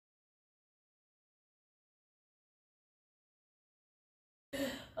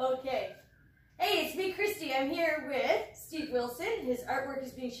Okay. Hey, it's me, Christy. I'm here with Steve Wilson. His artwork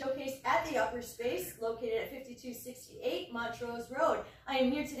is being showcased at the Upper Space, located at 5268 Montrose Road. I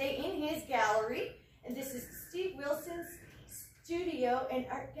am here today in his gallery, and this is Steve Wilson's studio and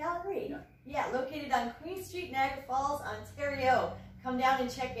art gallery. Yeah, located on Queen Street, Niagara Falls, Ontario. Come down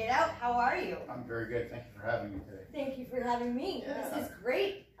and check it out. How are you? I'm very good. Thank you for having me today. Thank you for having me. Yeah. This is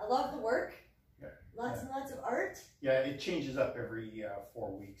great. I love the work. Yeah. Lots and lots of art. Yeah, it changes up every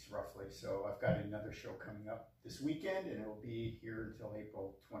 4 weeks roughly. So I've got another show coming up this weekend, and it'll be here until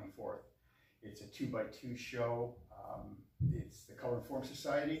April 24th. It's a 2x2 show. It's the Color and Form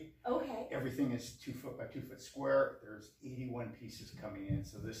Society. Okay. Everything is 2 foot by 2 foot square. There's 81 pieces coming in,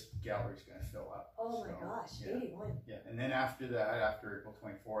 so this gallery is going to fill up. Oh my gosh, yeah. 81. Yeah, and then after that, after April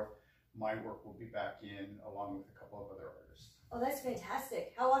 24th, my work will be back in along with a couple of other artists. Oh, that's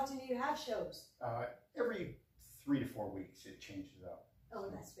fantastic. How often do you have shows? Every 3 to 4 weeks, it changes up. Oh,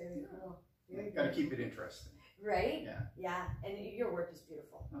 that's very cool. Very Got to keep it interesting. Right? Yeah. Yeah, and your work is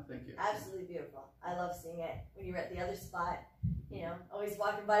beautiful. Oh, thank you. Absolutely beautiful. I love seeing it. When you were at the other spot, you know, always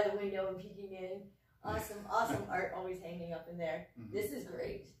walking by the window and peeking in. Awesome, awesome art always hanging up in there. Mm-hmm. This is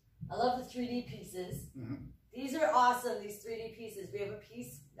great. I love the 3D pieces. Mm-hmm. These are awesome, these 3D pieces. We have a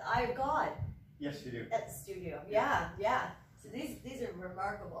piece, the Eye of God. Yes, you do. At the studio. Yeah, yeah. So these are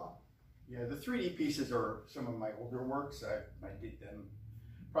remarkable. Yeah, the 3D pieces are some of my older works. I did them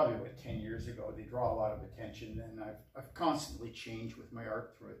probably about 10 years ago. They draw a lot of attention, and I've constantly changed with my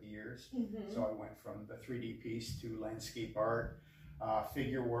art throughout the years. Mm-hmm. So I went from the 3D piece to landscape art,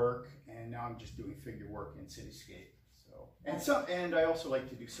 figure work, and now I'm just doing figure work in cityscape. So and I also like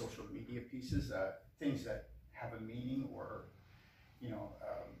to do social media pieces, things that have a meaning or, you know,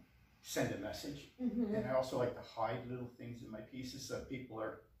 send a message. Mm-hmm. And I also like to hide little things in my pieces so people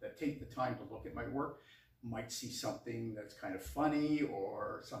that take the time to look at my work might see something that's kind of funny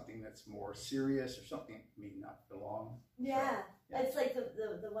or something that's more serious or something that may not belong. Yeah, so, yeah. It's like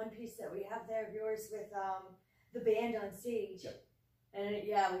the one piece that we have there of yours with the band on stage. Yep. And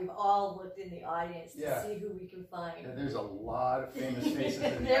yeah, we've all looked in the audience to see who we can find. Yeah, there's a lot of famous faces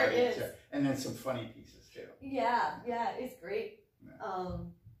in the There audience. is. Yeah. And then some funny pieces too. Yeah, yeah, it's great. Yeah.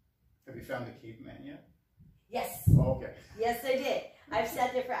 Have you found the caveman yet? Yes. Oh, okay. Yes, I did. I've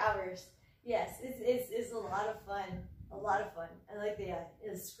sat there for hours. Yes, it's a lot of fun. A lot of fun. I like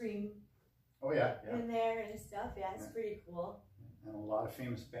the scream Oh yeah, yeah. in there and stuff. Yeah, it's pretty cool. And a lot of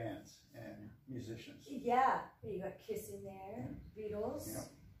famous bands and musicians. Yeah, you got Kiss in there, Beatles,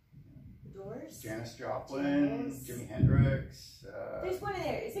 The Doors, Janis Joplin, Jimi Hendrix. there's one in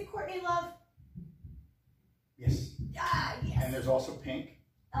there. Is it Courtney Love? Yes. Ah, yes. And there's also Pink.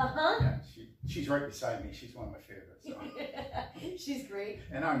 Uh-huh. Yeah, she's right beside me. She's one of my favorites. So. She's great.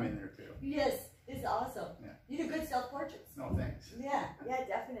 And I'm in there too. Yes, it's awesome. Yeah. You do good self-portraits. No, thanks. Yeah, yeah,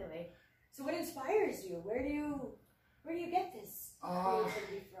 definitely. So what inspires you? Where do you get this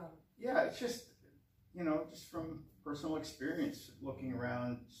creativity from? Yeah, it's just, you know, just from personal experience, looking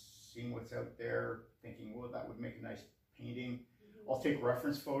around, seeing what's out there, thinking, well, that would make a nice painting. I'll take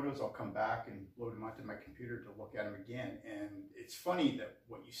reference photos, I'll come back and load them onto my computer to look at them again. And it's funny that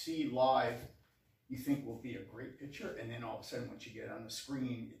what you see live, you think will be a great picture, and then all of a sudden once you get it on the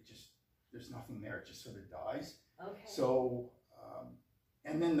screen, there's nothing there, it just sort of dies. Okay. So,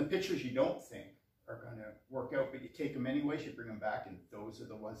 and then the pictures you don't think are going to work out, but you take them anyways, you bring them back, and those are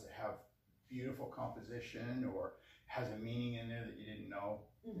the ones that have beautiful composition or has a meaning in there that you didn't know.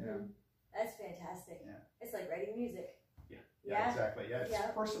 Mm-hmm. Yeah. That's fantastic. Yeah. It's like writing music. Yeah, exactly. Yeah, it's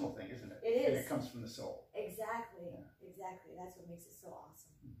a personal thing, isn't it? It is. And it comes from the soul. Exactly. Yeah. Exactly. That's what makes it so awesome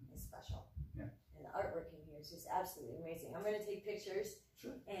and special. Yeah. And the artwork in here is just absolutely amazing. I'm going to take pictures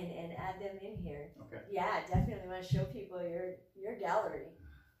and add them in here. Okay. Yeah, definitely want to show people your gallery.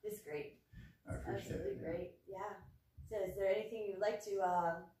 It's great. I appreciate absolutely it. Great. Yeah. So is there anything you'd like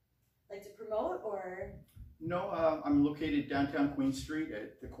to promote or? No, I'm located downtown Queen Street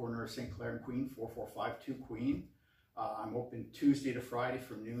at the corner of St. Clair and Queen, 4452 Queen. I'm open Tuesday to Friday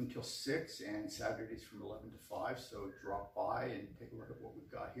from noon till 6 and Saturdays from 11 to 5. So drop by and take a look at what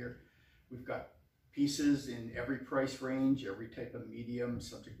we've got here. We've got pieces in every price range, every type of medium,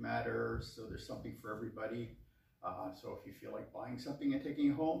 subject matter. So there's something for everybody. So if you feel like buying something and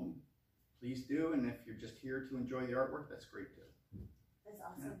taking it home, please do. And if you're just here to enjoy the artwork, that's great too. That's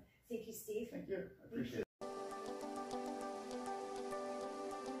awesome. Yeah. Thank you, Steve. Thank you. I appreciate it.